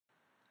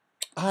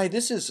Hi,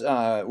 this is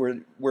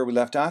where we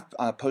left off,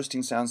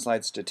 posting sound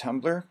slides to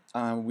Tumblr.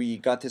 We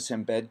got this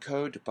embed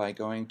code by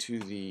going to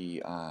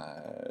the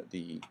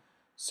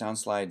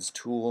Soundslides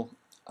tool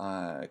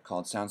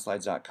called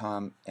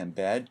soundslides.com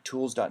embed,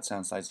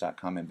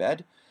 tools.soundslides.com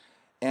embed.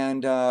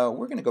 And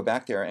we're going to go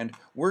back there and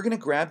we're going to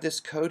grab this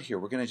code here.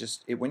 We're going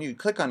to when you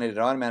click on it, it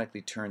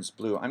automatically turns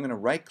blue. I'm going to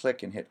right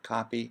click and hit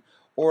copy,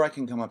 or I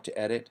can come up to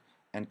edit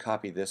and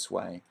copy this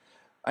way.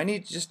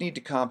 Just need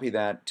to copy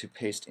that to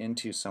paste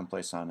into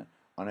someplace on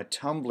a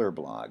Tumblr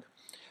blog.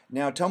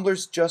 Now,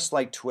 Tumblr's just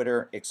like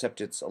Twitter, except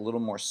it's a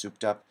little more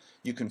souped up.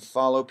 You can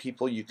follow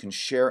people, you can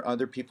share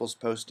other people's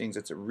postings.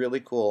 It's a really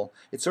cool,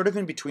 it's sort of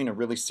in between a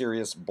really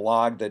serious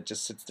blog that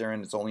just sits there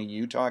and it's only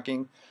you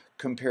talking,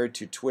 compared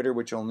to Twitter,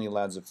 which only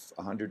allows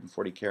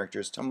 140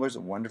 characters. Tumblr's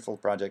a wonderful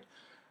project.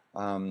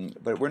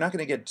 But we're not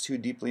going to get too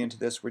deeply into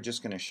this. We're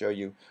just going to show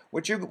you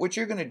what you're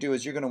going to do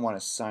is you're going to want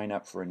to sign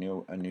up for a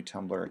new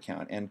Tumblr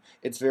account, and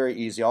it's very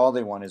easy. All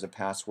they want is a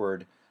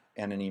password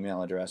and an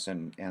email address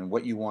and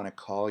what you want to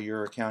call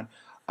your account.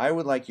 I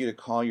would like you to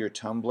call your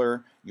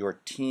Tumblr your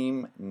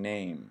team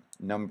name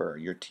number,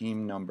 your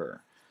team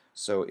number.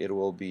 So it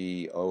will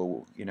be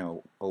oh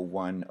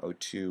 01,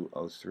 02,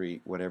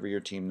 03, whatever your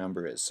team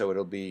number is. So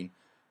that'll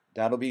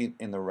be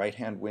in the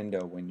right-hand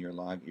window when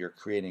you're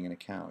creating an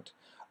account.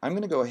 I'm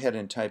going to go ahead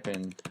and type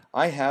in,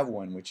 I have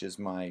one, which is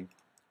my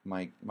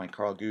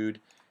Karl Gude,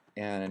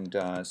 and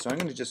so I'm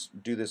going to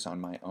just do this on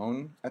my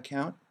own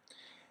account.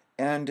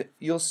 And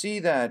you'll see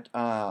that,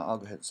 I'll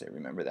go ahead and say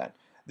remember that.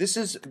 This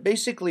is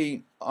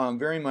basically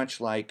very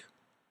much like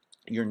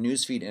your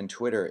newsfeed in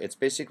Twitter. It's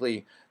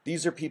basically,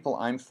 these are people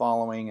I'm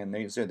following and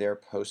these are their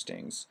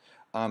postings.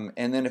 And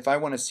then if I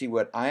want to see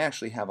what I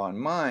actually have on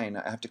mine,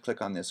 I have to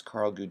click on this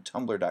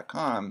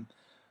karlgudetumblr.com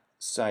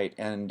site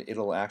and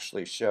it'll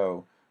actually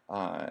show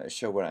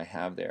what I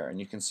have there. And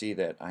you can see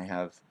that I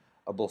have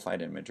a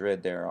bullfight in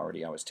Madrid there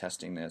already. I was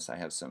testing this. I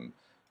have some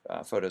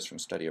photos from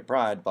study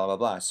abroad, blah, blah,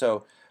 blah.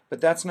 So, but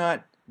that's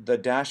not the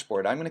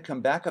dashboard. I'm going to come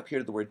back up here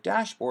to the word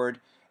dashboard,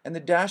 and the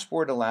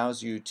dashboard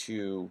allows you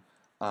to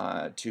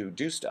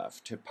do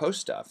stuff, to post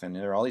stuff. And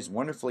there are all these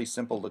wonderfully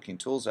simple looking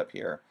tools up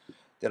here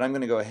that I'm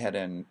going to go ahead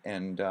and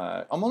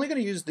I'm only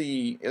going to use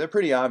they're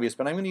pretty obvious,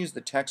 but I'm going to use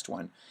the text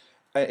one.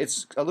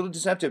 It's a little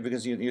deceptive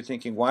because you're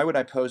thinking, why would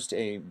I post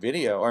a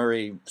video or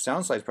a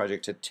SoundSlides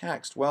project to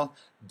text? Well,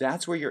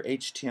 that's where your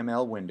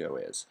HTML window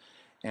is.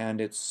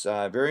 And it's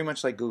very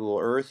much like Google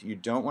Earth. You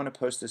don't want to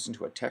post this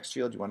into a text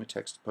field. You want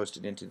to post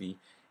it into the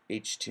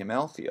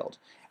HTML field.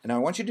 And I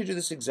want you to do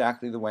this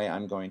exactly the way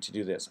I'm going to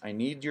do this. I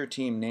need your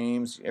team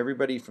names,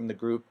 everybody from the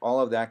group,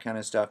 all of that kind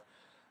of stuff.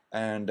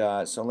 And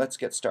so let's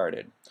get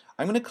started.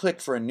 I'm going to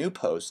click for a new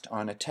post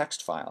on a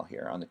text file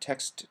here on the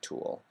text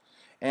tool.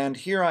 And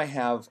here I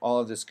have all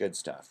of this good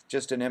stuff,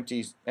 just an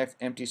empty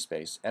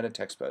space, edit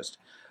text post.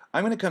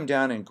 I'm going to come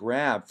down and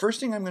grab, first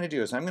thing I'm going to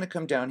do is I'm going to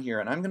come down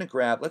here and I'm going to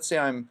grab, let's say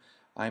I'm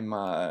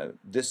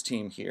this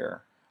team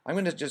here. I'm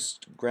going to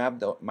just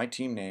grab my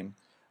team name,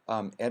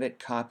 edit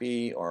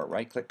copy or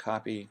right click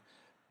copy,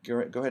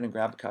 go ahead and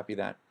grab a copy of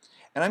that.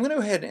 And I'm going to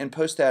go ahead and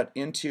post that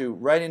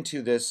right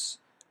into this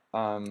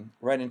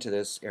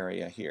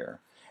area here.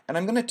 And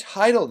I'm going to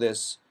title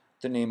this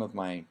the name of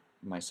my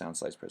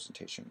Soundslides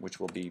presentation, which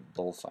will be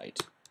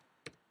Bullfight.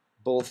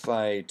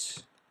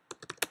 Bullfight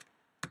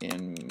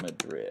in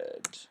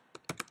Madrid.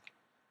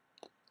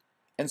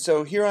 And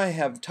so here I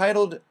have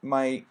titled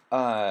my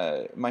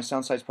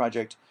Soundslides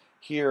project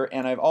here,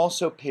 and I've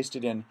also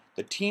pasted in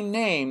the team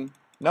name,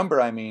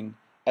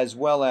 as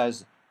well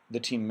as the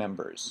team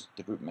members,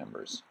 the group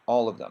members,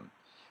 all of them.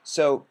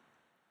 So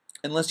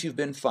unless you've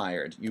been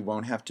fired, you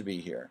won't have to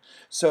be here.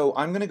 So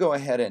I'm going to go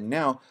ahead and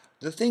now,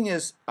 the thing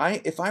is,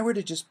 if I were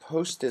to just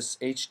post this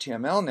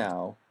HTML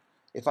now,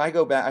 if I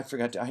go back, I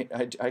forgot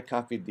to, I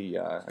copied the,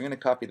 I'm going to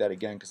copy that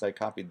again because I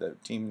copied the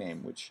team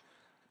name, which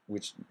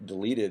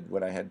deleted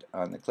what I had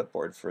on the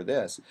clipboard for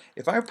this.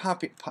 If I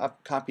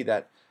copy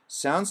that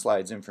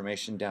Soundslides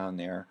information down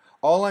there,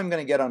 all I'm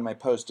going to get on my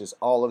post is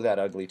all of that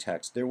ugly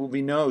text. There will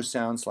be no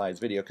Soundslides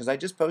video because I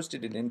just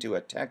posted it into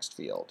a text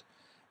field.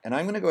 And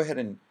I'm going to go ahead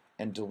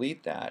and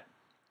delete that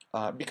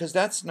because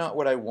that's not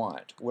what I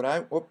want. What I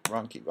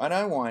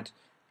want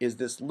is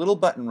this little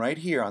button right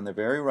here on the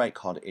very right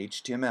called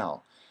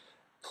HTML.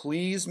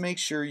 Please make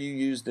sure you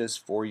use this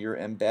for your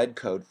embed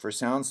code for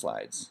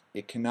Soundslides.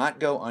 It cannot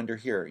go under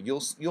here.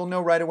 You'll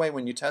know right away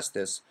when you test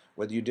this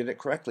whether you did it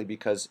correctly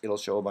because it'll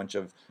show a bunch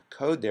of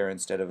code there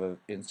instead of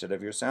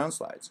your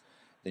Soundslides.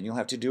 Then you'll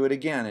have to do it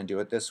again and do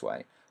it this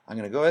way. I'm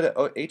going to go to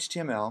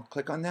HTML,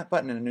 click on that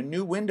button, and a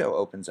new window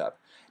opens up.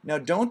 Now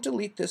don't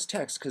delete this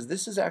text because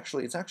this is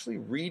it's actually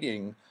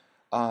reading,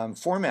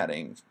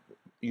 formatting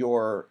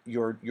your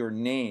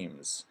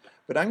names.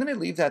 But I'm going to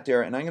leave that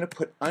there and I'm going to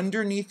put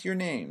underneath your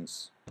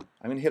names,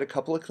 I'm going to hit a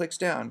couple of clicks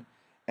down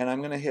and I'm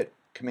going to hit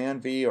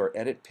Command V or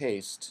Edit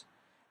Paste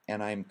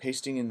and I'm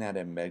pasting in that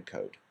embed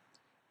code.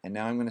 And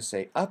now I'm going to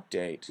say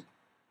Update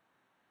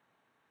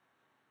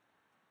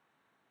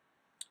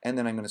and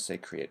then I'm going to say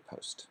Create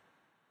Post.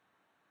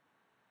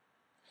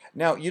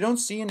 Now, you don't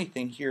see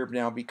anything here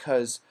now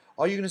because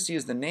all you're going to see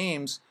is the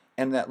names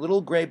and that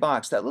little gray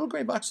box. That little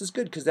gray box is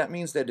good because that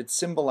means that it's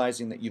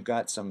symbolizing that you've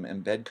got some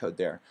embed code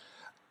there.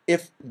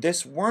 If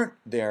this weren't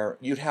there,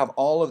 you'd have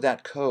all of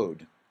that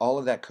code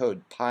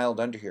piled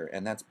under here,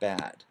 and that's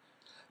bad.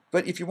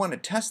 But if you want to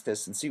test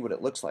this and see what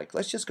it looks like,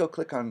 let's just go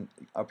click on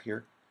up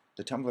here,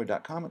 the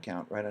tumblr.com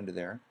account right under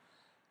there,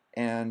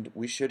 and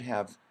we should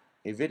have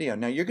a video.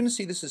 Now you're going to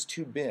see this is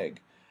too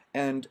big,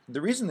 and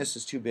the reason this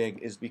is too big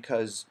is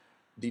because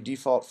the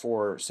default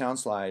for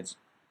Soundslides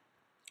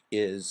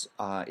is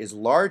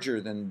larger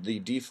than the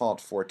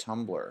default for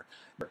Tumblr.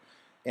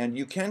 And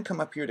you can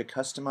come up here to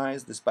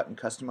customize, this button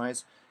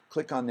customize,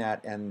 click on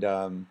that, and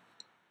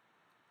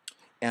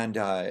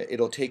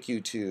it'll take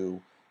you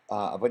to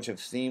a bunch of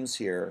themes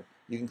here.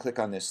 You can click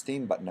on this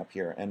theme button up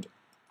here, and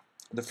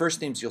the first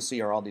themes you'll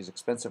see are all these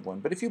expensive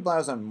ones. But if you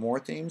browse on more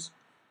themes,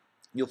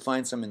 you'll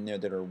find some in there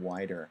that are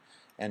wider,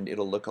 and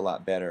it'll look a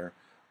lot better.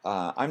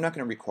 I'm not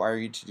going to require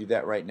you to do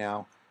that right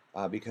now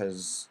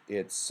because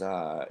it's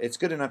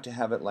good enough to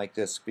have it like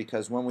this,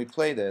 because when we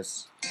play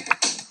this,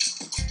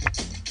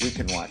 we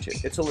can watch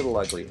it. It's a little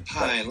ugly.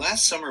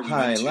 Last summer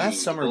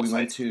we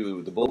went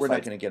to the bullfight. We're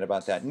not going to get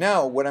about that.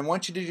 Now, what I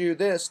want you to do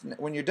this,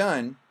 when you're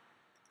done,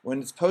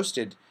 when it's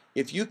posted,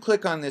 if you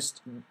click on this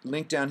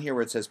link down here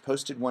where it says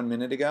posted 1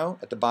 minute ago,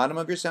 at the bottom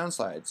of your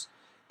Soundslides,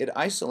 it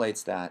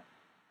isolates that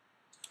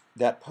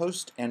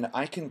post, and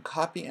I can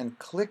copy and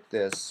click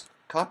this,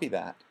 copy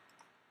this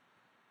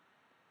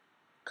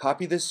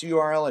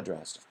URL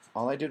address.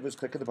 All I did was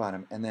click at the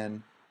bottom, and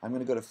then I'm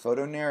going to go to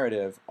Photo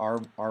Narrative,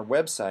 our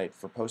website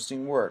for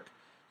posting work.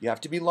 You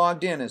have to be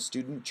logged in as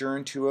Student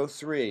Journ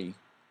 203.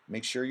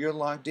 Make sure you're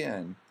logged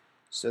in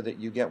so that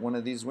you get one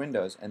of these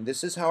windows. And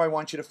this is how I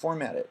want you to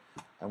format it.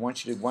 I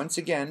want you to once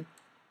again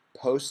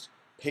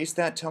paste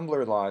that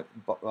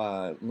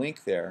Tumblr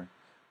link there.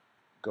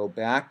 Go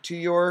back to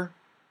your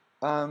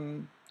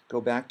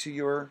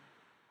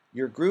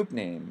group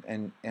name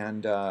and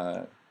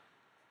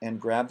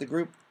grab the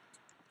group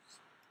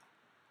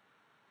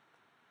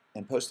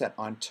and post that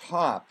on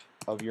top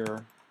of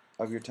your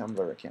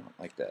Tumblr account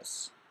like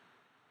this.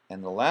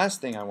 And the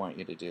last thing I want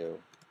you to do,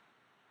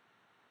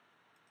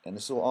 and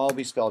this will all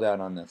be spelled out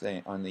on the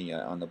thing on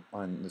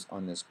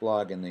this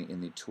blog in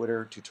the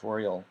Twitter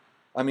tutorial.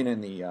 I mean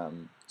in the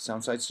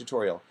Soundslides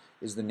tutorial,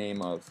 is the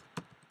name of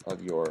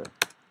your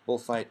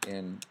bullfight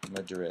in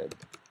Madrid.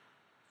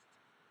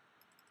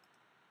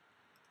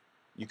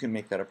 You can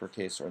make that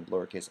uppercase or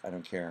lowercase, I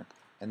don't care.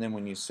 And then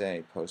when you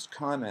say post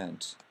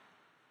comment,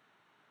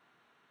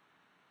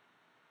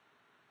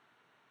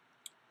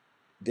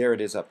 there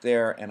it is up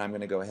there, and I'm going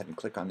to go ahead and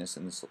click on this,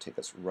 and this will take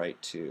us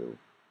right to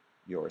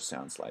your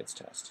Soundslides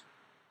test.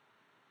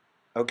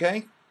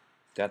 Okay?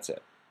 That's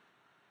it.